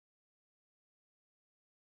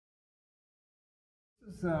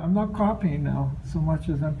I'm not copying now so much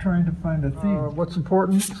as I'm trying to find a theme. What's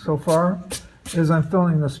important so far is I'm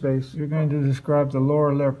filling the space. You're going to describe the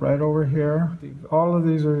lower lip right over here. All of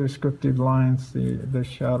these are descriptive lines, the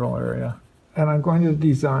shadow area. And I'm going to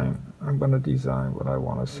design what I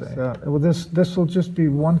want to say. Well, this will just be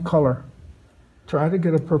one color. Try to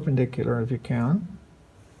get a perpendicular if you can.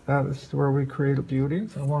 That is where we create a beauty.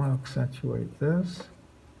 So I want to accentuate this.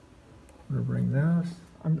 I'm going to bring this.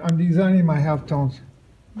 I'm designing my halftones.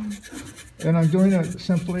 And I'm doing it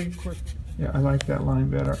simply, quick. Yeah, I like that line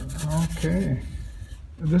better. Okay.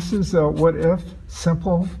 This is what if,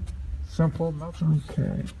 simple.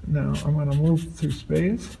 Okay, now I'm going to move through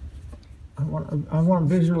space. I want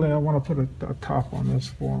visually, I want to put a top on this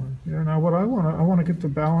form. Yeah, now what I want to get the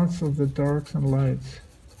balance of the darks and lights.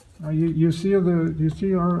 You see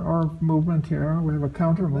our movement here. We have a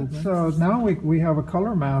counter movement. So now we have a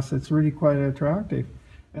color mass that's really quite attractive,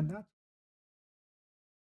 and that's